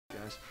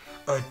Hourglass.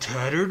 A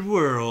tattered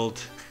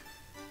world,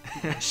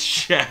 a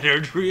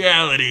shattered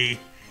reality,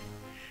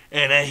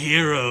 and a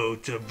hero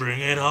to bring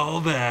it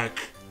all back.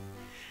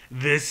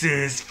 This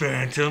is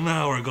Phantom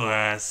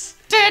Hourglass.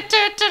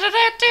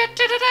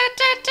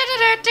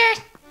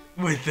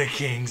 With the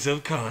Kings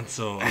of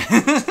Console.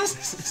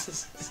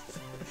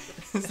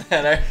 Is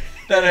that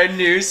our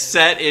new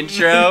set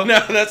intro?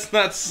 No, that's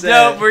not set.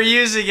 No, we're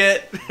using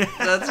it.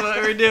 That's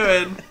what we're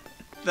doing.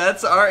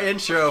 That's our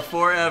intro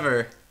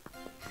forever.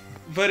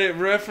 But it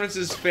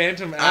references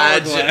Phantom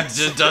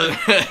Hourglass.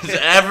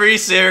 Every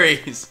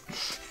series.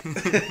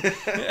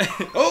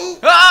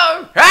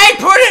 Oh! Hey,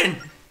 Puddin'!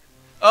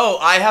 Oh,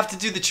 I have to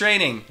do the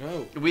training.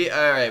 Oh.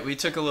 Alright, we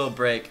took a little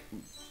break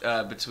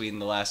between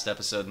the last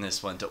episode and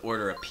this one to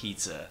order a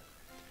pizza.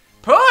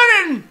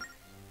 Puddin'!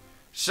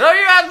 So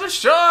you have the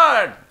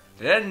sword!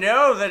 Then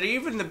know that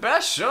even the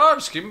best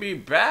swords can be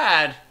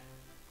bad.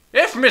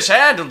 If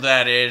mishandled,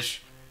 that is.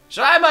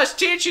 So I must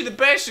teach you the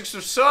basics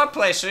of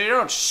swordplay so you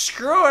don't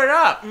screw it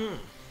up.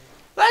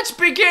 Let's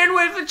begin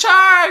with the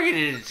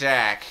targeted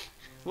attack.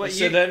 What you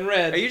said that in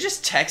red? Are you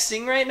just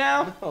texting right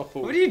now? No.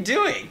 What are you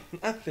doing?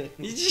 Nothing.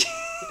 He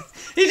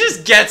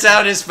just gets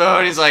out his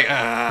phone. He's like,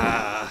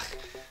 I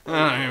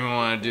don't even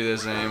want to do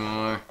this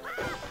anymore.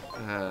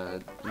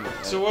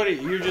 So what?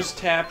 You're just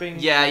tapping?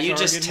 Yeah, you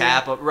just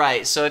tap.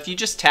 Right. So if you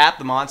just tap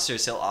the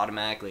monsters, he'll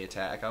automatically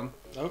attack them.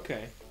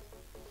 Okay.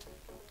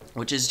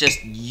 Which is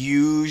just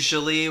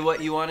usually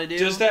what you want to do.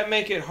 Does that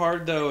make it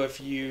hard though if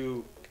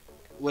you,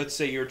 let's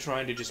say you're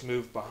trying to just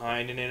move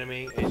behind an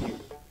enemy and you,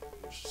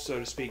 so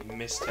to speak,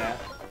 mistap?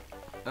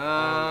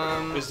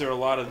 Is there a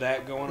lot of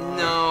that going on?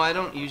 No, I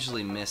don't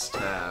usually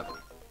mistap.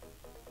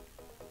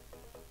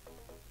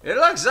 It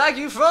looks like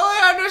you fully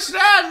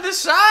understand the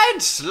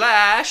side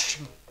slash.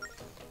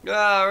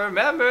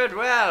 Remember it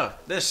well.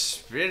 The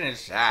spin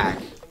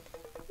attack.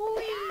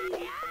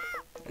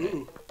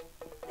 Ooh.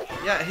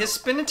 Yeah, his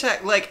spin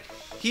attack, like,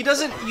 he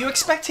doesn't, you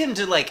expect him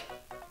to, like,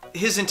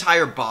 his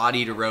entire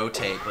body to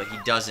rotate, but he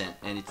doesn't,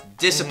 and it's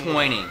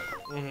disappointing.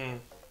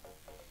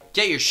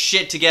 Get your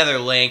shit together,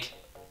 Link.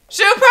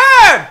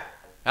 Superb!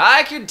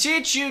 I can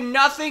teach you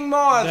nothing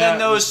more than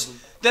those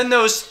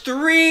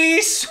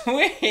 3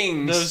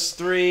 swings. Those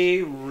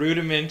 3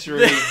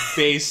 rudimentary,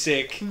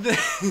 basic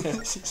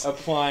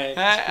appliance.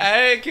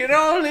 I can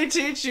only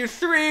teach you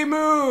 3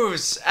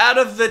 moves out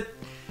of the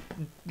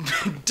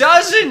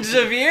dozens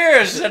of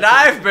years that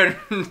I've been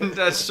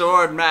a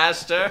sword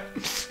master.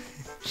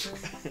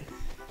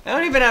 I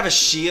don't even have a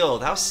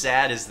shield. How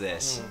sad is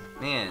this?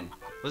 Man,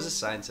 what does the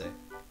sign say?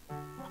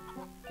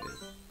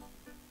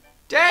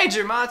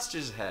 Danger,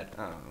 monsters ahead.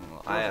 Oh,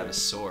 well, I have a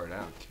sword. I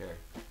don't care.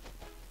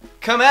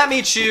 Come at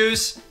me,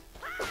 Choose.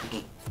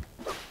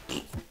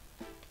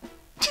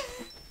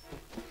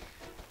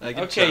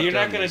 Okay, you're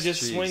not gonna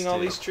just swing all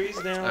these trees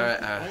down. All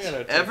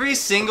right. Every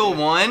single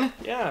one.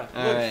 Yeah.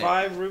 All Look, right.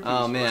 5 rupees.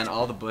 Oh man,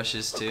 all the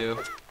bushes too.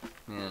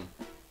 Man.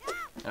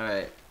 All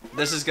right.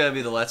 This is gonna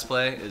be the Let's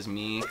Play. Is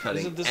me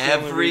cutting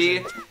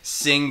every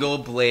single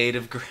blade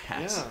of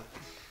grass. Yeah.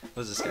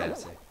 What does this guy have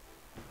to say?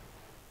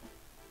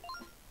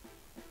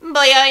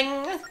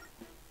 Boing!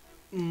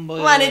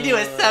 Want to do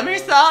a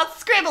somersault?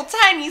 Scribble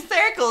tiny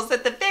circles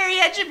at the very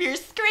edge of your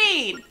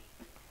screen.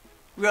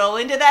 Roll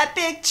into that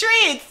big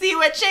tree and see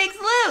what shakes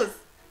loose.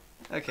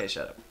 Okay,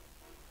 shut up.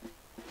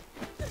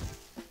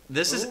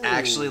 This is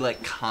actually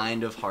like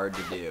kind of hard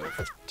to do,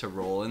 to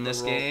roll in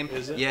this game.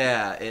 Is it?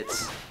 Yeah,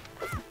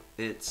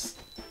 it's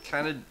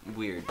kind of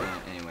weird.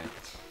 Anyway,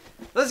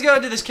 let's go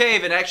into this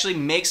cave and actually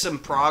make some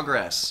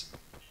progress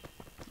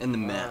in the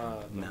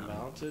mountain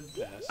passage.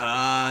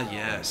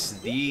 Yes,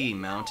 the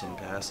mountain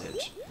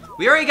passage.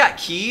 We already got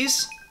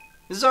keys.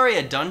 This is already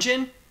a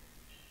dungeon.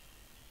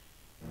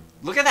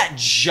 Look at that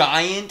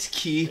giant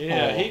keyhole.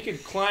 Yeah, he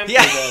could climb through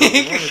Yeah, that he if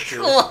he wanted could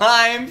to.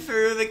 climb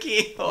through the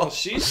keyhole. Well,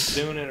 she's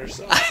doing it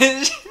herself.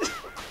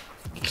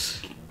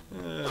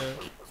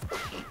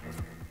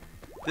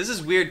 This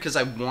is weird because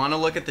I want to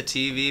look at the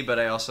TV, but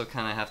I also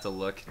kind of have to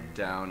look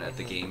down at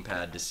the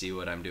gamepad to see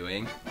what I'm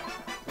doing.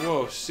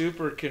 Whoa,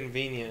 super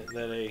convenient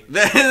that a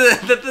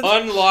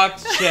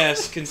unlocked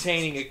chest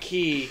containing a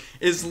key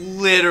is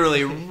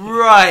literally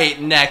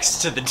right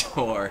next to the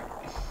door.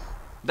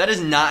 That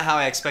is not how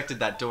I expected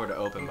that door to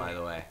open, by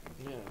the way.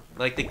 Yeah.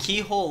 Like, the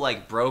keyhole,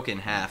 like, broke in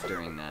half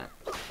during that.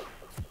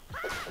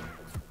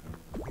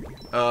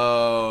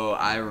 Oh,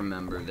 I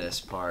remember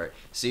this part.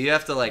 So you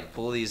have to, like,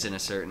 pull these in a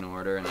certain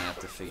order, and I have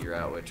to figure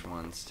out which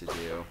ones to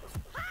do.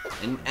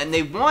 And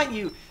they want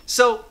you...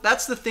 So,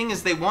 that's the thing,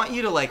 is they want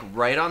you to, like,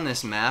 write on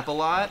this map a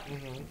lot.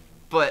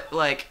 But,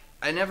 like,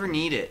 I never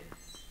need it.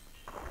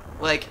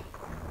 Like,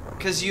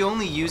 because you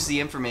only use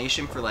the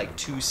information for, like,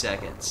 2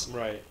 seconds.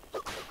 Right.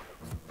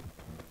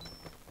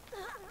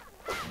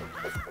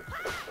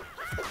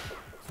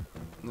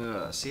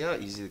 Ugh, see how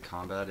easy the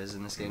combat is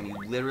in this game? You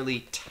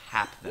literally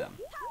tap them.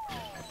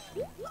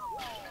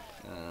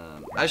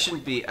 I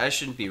shouldn't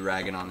be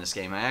ragging on this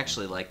game. I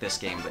actually like this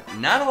game, but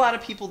not a lot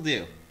of people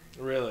do.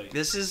 Really?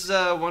 This is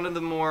one of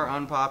the more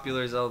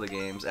unpopular Zelda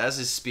games, as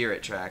is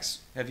Spirit Tracks.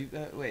 Have you?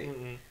 Wait.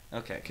 Mm-mm.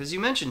 Okay, because you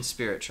mentioned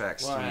Spirit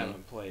Tracks Well, to I me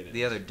haven't played it.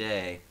 the other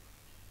day.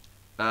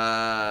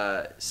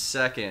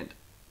 Second.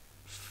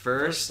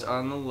 First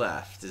on the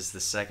left is the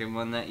second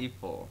one that you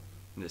pull.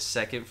 The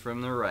second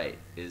from the right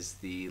is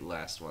the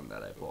last one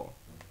that I pull.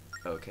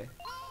 Okay.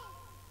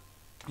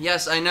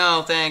 Yes, I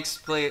know. Thanks.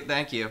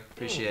 Thank you.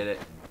 Appreciate it.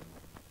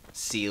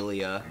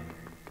 Celia.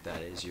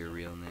 That is your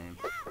real name.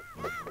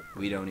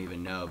 We don't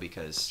even know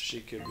because She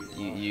could be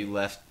lying. you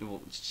left.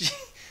 Well,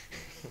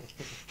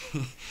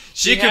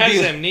 She could has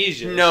be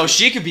amnesia. No,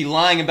 she could be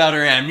lying about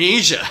her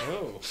amnesia.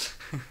 Oh.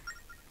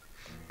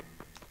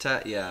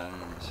 Yeah.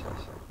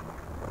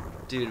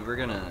 Dude, we're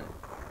gonna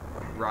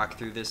rock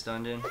through this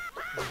dungeon.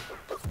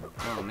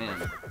 Oh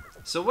man.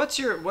 So what's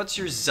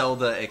your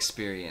Zelda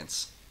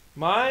experience?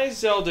 My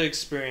Zelda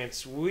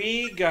experience,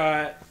 we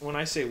got, when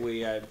I say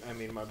we, I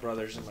mean my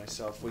brothers and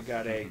myself, we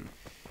got a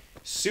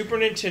Super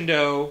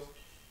Nintendo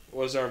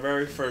was our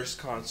very first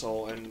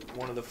console, and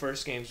one of the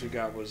first games we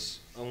got was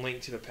A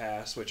Link to the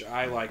Past, which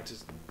I like to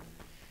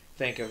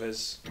think of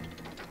as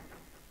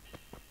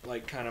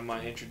like kind of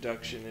my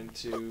introduction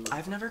into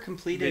I've never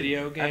completed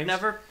video games.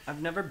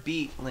 I've never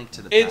beat Link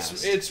to the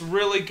Past. It's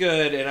really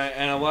good,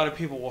 and a lot of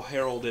people will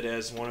herald it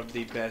as one of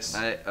the best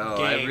I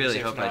games, really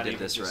if hope I not did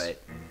even this just- right.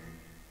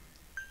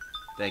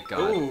 Thank God.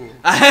 Ooh.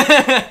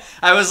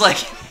 I was like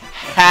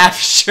half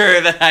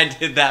sure that I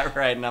did that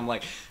right, and I'm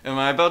like, am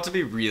I about to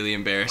be really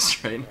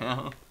embarrassed right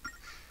now?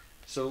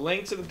 So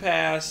Link to the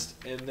Past,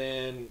 and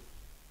then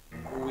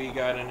we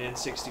got an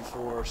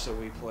N64, so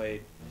we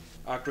played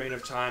Ocarina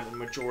of Time and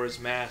Majora's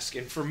Mask.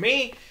 And for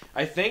me,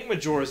 I think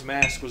Majora's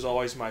Mask was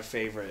always my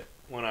favorite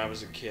when I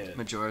was a kid.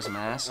 Majora's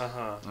Mask?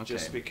 Uh-huh. Okay.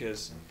 Just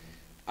because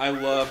I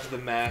loved the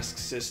mask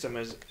system,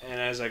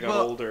 as I got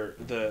older,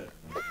 the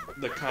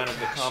kind of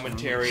the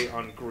commentary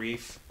on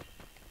grief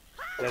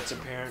that's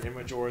apparent in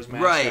Majora's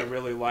Mask. Right. I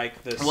really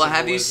like this. Well,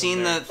 have you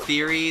seen the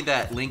theory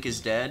that Link is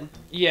dead?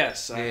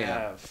 Yes, I Yeah.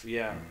 have.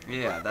 Yeah.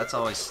 Yeah, that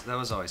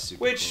was always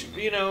super Which,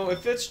 cool. you know,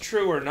 if it's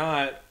true or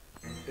not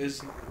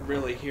is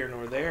really here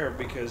nor there,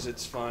 because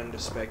it's fun to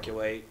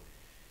speculate.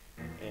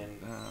 And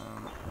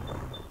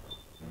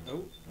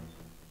oh,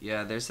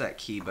 Yeah, there's that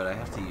key, but I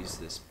have to use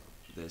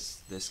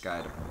this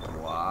guy to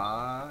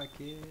block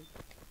it.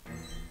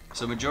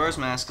 So Majora's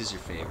Mask is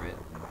your favorite.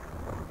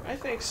 I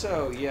think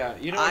so. Yeah.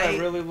 You know what I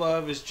really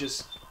love is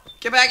just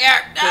Get back here!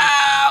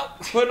 No!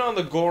 putting on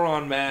the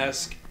Goron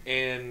mask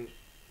and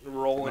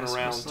rolling Am I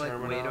around supposed to,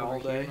 like, wait Termina all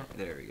over day. here?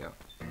 There we go.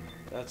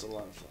 That's a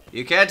lot of fun.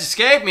 You can't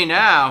escape me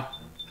now!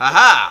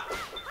 Haha!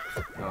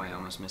 Oh, I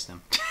almost missed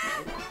him.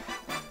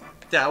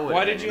 That would.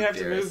 Why did you have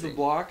to move the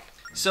block?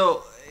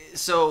 So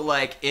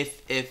like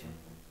if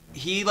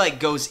he like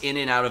goes in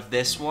and out of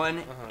this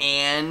one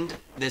and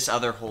this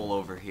other hole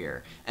over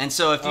here, and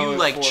so if you it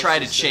like try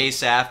to forces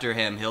chase after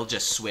him, he'll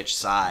just switch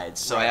sides.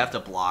 So I Right. have to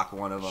block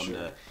one of them Sure.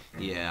 to.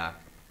 Yeah.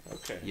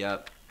 Okay.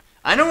 Yep.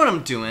 I know what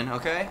I'm doing.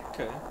 Okay.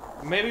 Okay.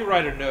 Maybe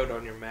write a note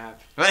on your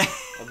map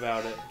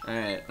about it. All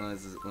right.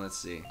 Let's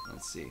see.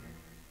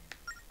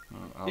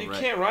 I'll You write-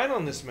 can't write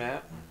on this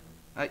map.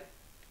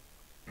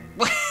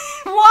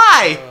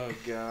 Why? Oh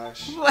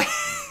gosh.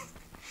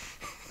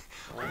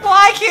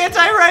 Why can't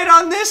I write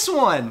on this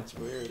one? It's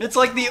weird. It's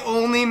like the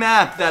only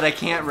map that I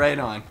can't write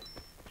on.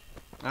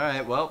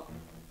 Alright, well,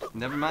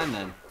 never mind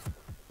then.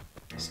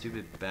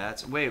 Stupid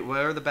bats. Wait, what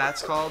are the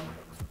bats called?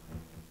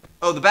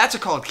 Oh, the bats are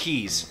called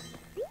keys.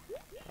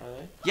 Are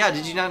they? Yeah,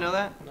 did you not know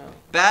that? No.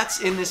 Bats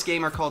in this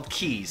game are called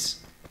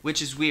keys,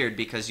 which is weird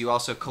because you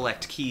also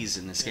collect keys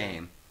in this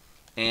game.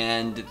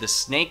 And the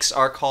snakes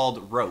are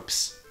called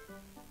ropes.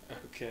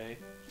 Okay.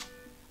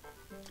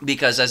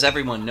 Because as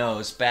everyone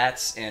knows,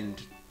 bats and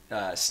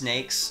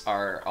snakes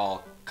are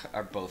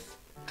both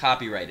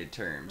copyrighted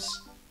terms.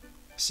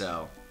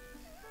 So.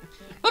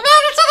 We made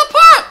it to the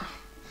part!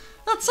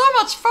 It's so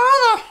much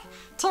further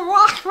to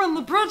walk when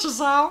the bridge is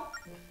out.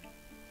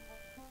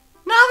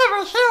 Now that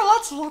we're here,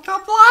 let's look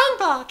up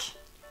Lineback.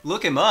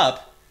 Look him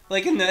up,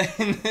 like in the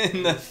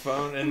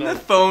Phone in the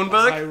phone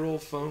book. Hyrule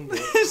phone book.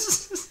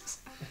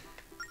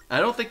 I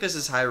don't think this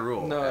is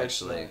Hyrule. No,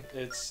 actually,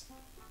 it's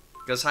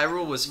because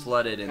Hyrule was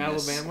flooded in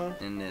Alabama?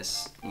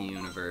 this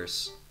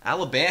universe.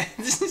 Alabama,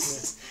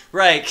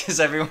 right? Because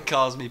everyone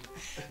calls me.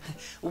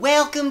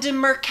 Welcome to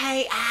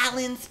Merkay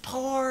Island's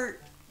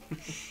port.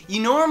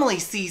 You normally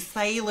see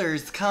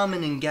sailors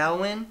coming and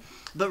going,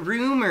 but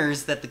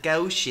rumors that the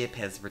ghost ship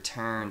has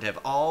returned have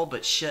all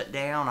but shut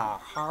down our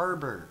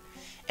harbor.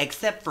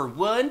 Except for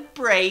one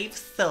brave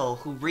soul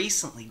who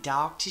recently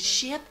docked his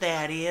ship,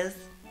 that is.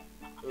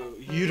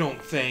 you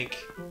don't think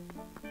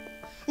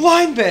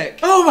Lineback.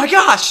 Oh my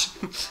gosh!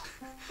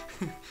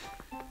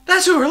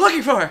 That's who we're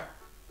looking for!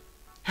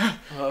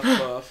 Huff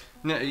puff.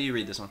 No, you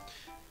read this one.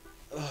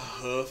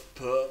 Huff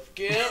puff.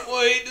 Can't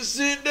wait to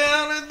sit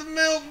down at the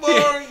milk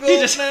bar and He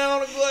go just-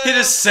 down a glass. He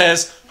just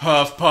says,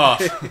 huff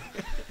puff.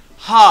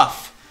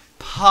 Huff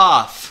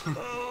puff.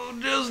 Oh,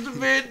 just a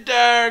bit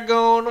tired,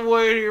 going to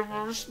wait here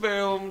for a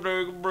spell and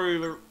take a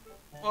breather.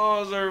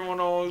 Oh, is everyone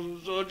always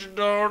in such a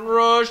darn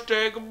rush?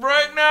 Take a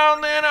break now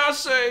and then, I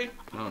say.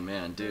 Oh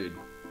man, dude.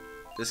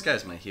 This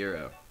guy's my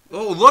hero.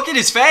 Oh, look at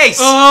his face!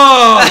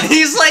 Oh!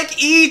 He's like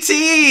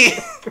E.T.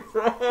 Get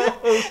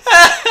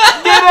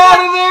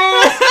out of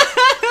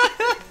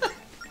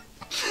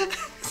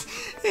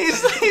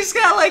there! He's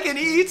got like an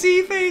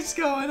E.T. face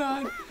going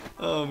on.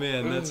 Oh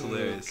man, that's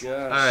hilarious.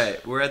 Gosh.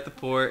 Alright, we're at the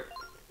port.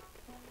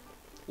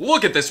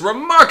 Look at this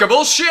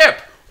remarkable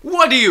ship!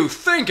 What do you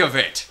think of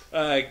it?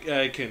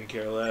 I couldn't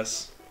care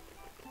less.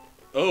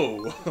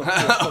 Oh.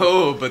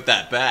 Oh, but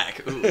that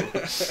back. Ooh.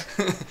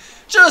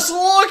 Just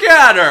look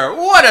at her!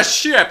 What a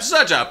ship!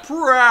 Such a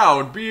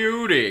proud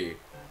beauty!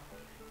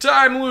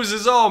 Time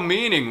loses all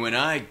meaning when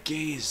I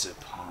gaze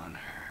upon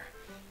her.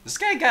 This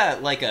guy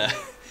got like a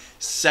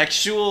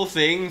sexual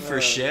thing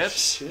for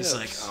ships. He's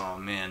like, oh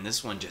man,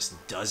 this one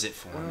just does it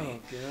for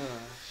me. Oh, God.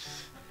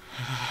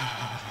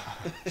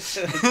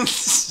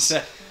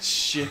 That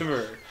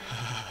shiver.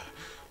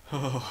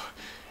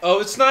 Oh,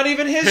 it's not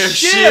even his If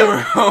ship! she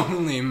were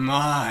only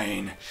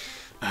mine,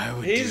 I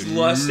would He's do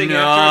lusting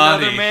after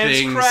another naughty man's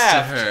things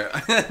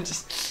craft. to her.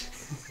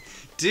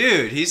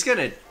 Dude, he's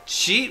gonna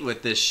cheat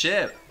with this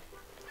ship.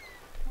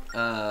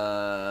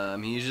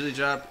 He usually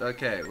drop.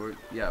 Okay, we're.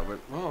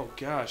 Oh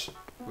gosh,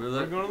 We're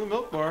we're going to the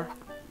milk bar.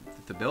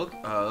 the milk.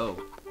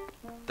 Oh,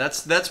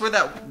 that's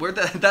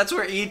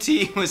where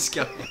E.T. was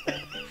going.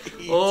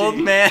 Old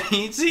man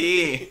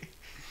E.T.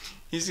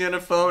 He's gonna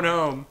phone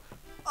home.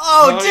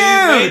 Oh, dude!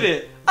 You made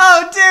it.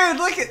 Oh, dude,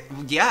 look at...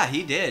 Yeah,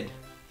 he did.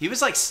 He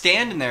was, like,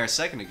 standing there a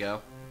second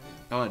ago.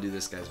 I want to do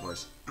this guy's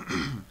voice.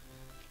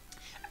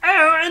 Oh,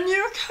 a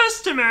new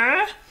customer.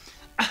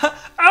 Oh,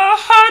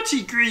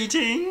 hearty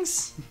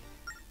greetings.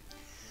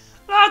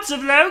 Lots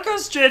of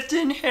locals drift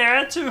in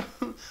here to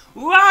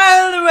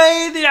while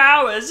away the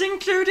hours,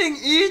 including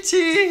E.T.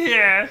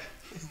 here.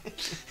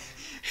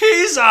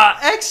 He's our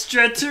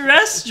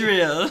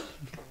extraterrestrial.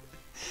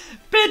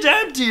 Bit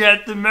empty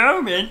at the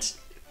moment.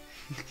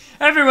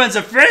 Everyone's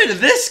afraid of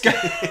this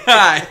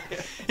guy.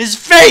 His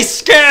face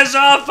scares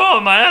off all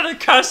my other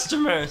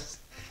customers.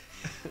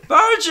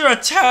 Birds are a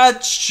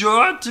tad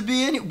short to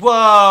be any.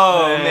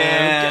 Whoa,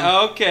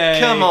 man. Okay.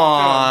 Come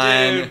on.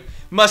 dude.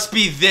 Must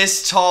be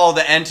this tall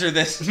to enter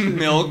this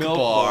milk Milk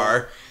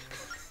bar.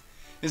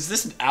 Is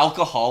this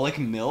alcoholic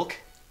milk?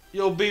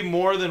 You'll be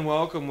more than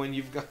welcome when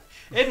you've got.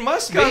 It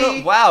must Kinda-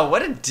 be. wow,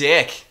 what a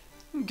dick.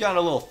 You've gone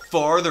a little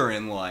farther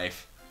in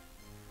life.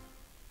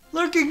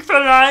 Looking for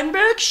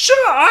Linebeck?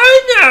 Sure,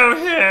 I know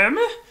him.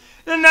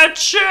 In that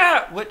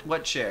chair.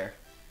 What chair?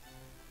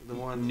 The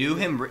one Knew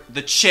him?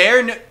 The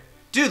chair?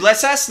 Dude,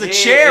 let's ask the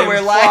chair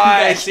where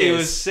Lineback He is.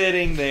 was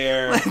sitting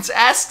there. Let's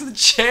ask the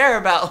chair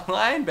about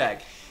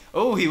Lineback.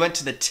 Oh, he went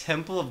to the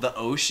Temple of the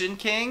Ocean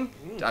King?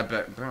 I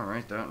better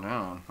write that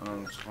down. I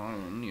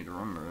need to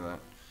remember that.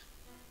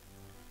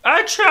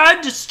 I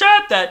tried to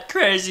stop that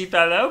crazy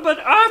fellow, but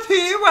off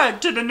he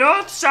went to the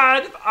north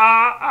side of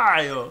our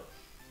isle.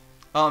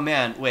 Oh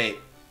man, wait.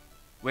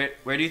 Where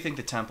do you think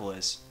the temple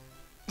is?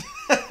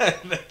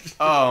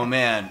 Oh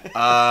man.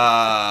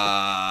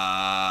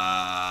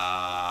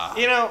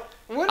 You know,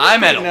 wouldn't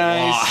I'm it at be a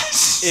nice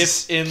loss.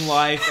 if in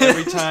life,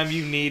 every time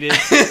you needed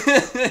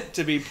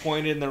to be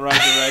pointed in the right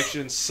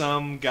direction,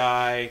 some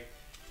guy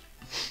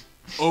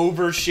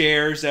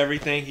overshares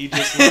everything he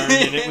just learned,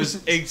 and it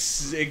was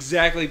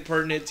exactly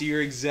pertinent to your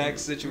exact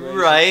situation.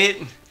 Right?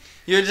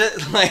 You're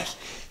just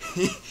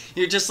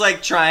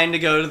like trying to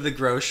go to the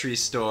grocery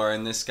store,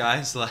 and this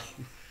guy's like,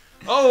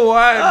 Oh,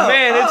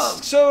 man, oh.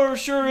 it's so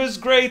sure is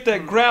great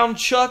that ground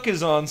chuck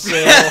is on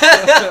sale.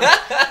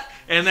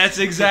 And that's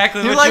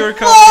exactly you're what like, you were whoa,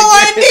 coming to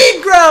I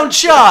need ground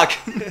chuck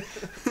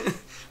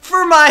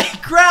for my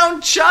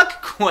ground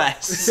chuck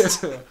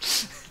quest.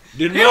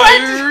 Did He my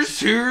went ears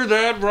hear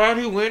that right?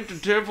 He went to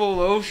Temple of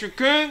Ocean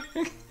King.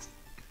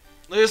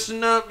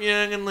 Listen up,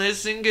 young, and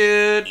listen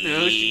good.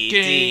 Ocean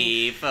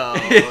King.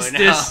 It's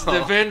this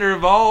defender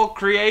of all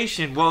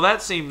creation. Well,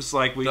 that seems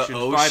like we the should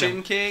fight him.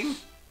 Ocean King?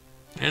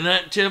 And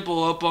that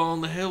temple up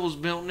on the hill was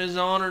built in his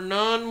honor,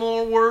 none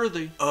more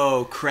worthy.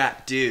 Oh,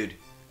 crap, dude.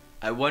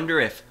 I wonder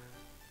if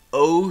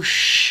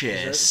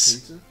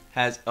Oceus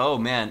has... Oh,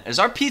 man. Is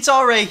our pizza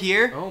already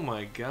here? Oh,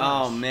 my gosh.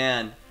 Oh,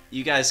 man.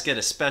 You guys get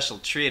a special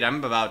treat.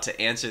 I'm about to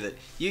answer that.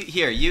 You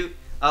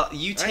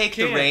take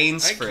the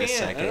reins for a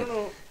second. I don't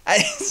know.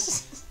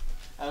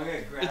 I'm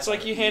gonna grab It's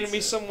like you handed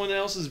me someone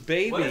else's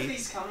baby. What if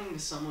he's coming to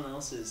someone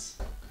else's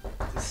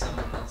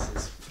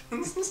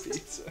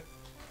pizza?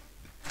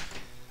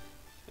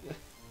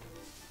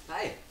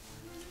 Hi.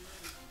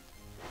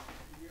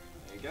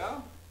 There you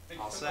go.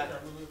 All set.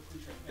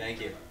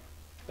 Thank you.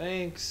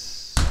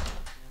 Thanks.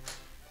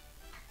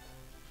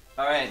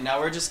 Alright, now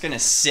we're just gonna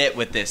sit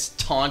with this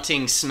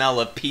taunting smell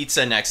of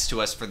pizza next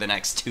to us for the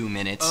next 2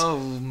 minutes. Oh,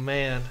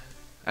 man.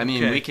 I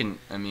mean, okay. we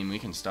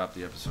can stop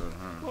the episode,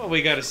 huh? Well,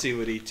 we gotta see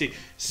what E.T.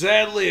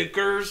 Sadly, a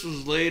curse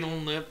was laid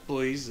on that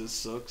place that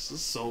sucks the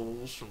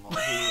souls from all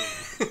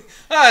who.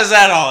 Oh, is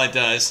that all it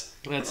does?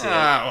 That's it.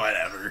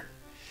 Whatever.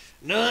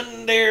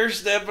 None dare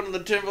step into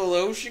the Temple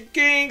of Ocean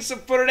King, so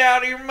put it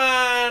out of your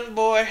mind,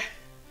 boy.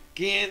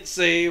 Can't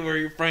say where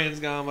your friend's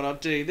gone, but I'll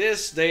tell you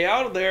this: stay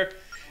out of there.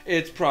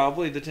 It's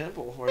probably the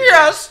temple.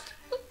 Yes,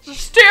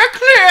 steer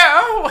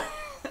clear.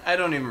 I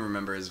don't even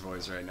remember his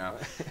voice right now.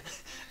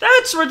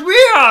 That's what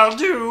we all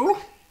do.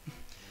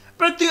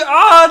 But the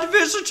odd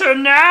visitor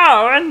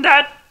now and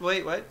that...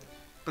 Wait, what?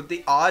 But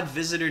the odd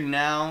visitor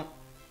now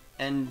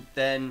and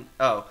then...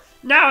 Oh.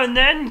 Now and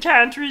then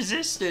can't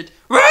resist it.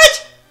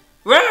 What?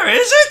 Where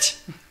is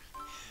it?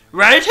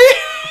 Right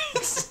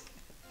here?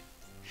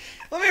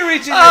 Let me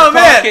reach in your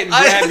pocket and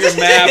grab your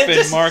map and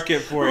just- mark it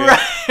for you.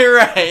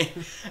 Right.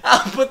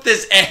 I'll put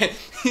this...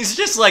 He's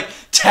just like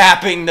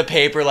tapping the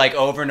paper like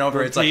over and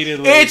over. It's like,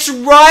 Repeatedly. it's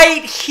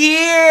right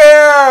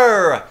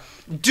here!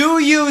 Do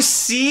you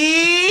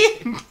see?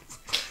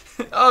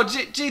 Oh,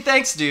 gee,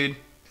 thanks, dude.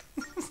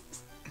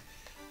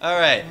 All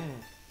right.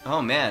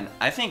 Oh, man.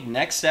 I think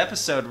next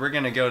episode we're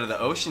going to go to the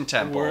Ocean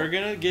Temple. We're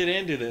gonna get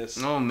into this.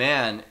 Oh,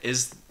 man.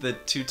 Is the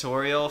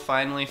tutorial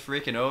finally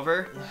freaking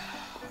over?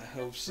 I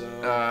hope so.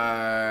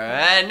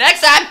 Alright,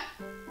 next time!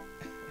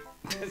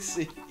 Let's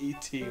see if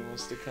E.T.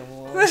 wants to come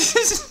along.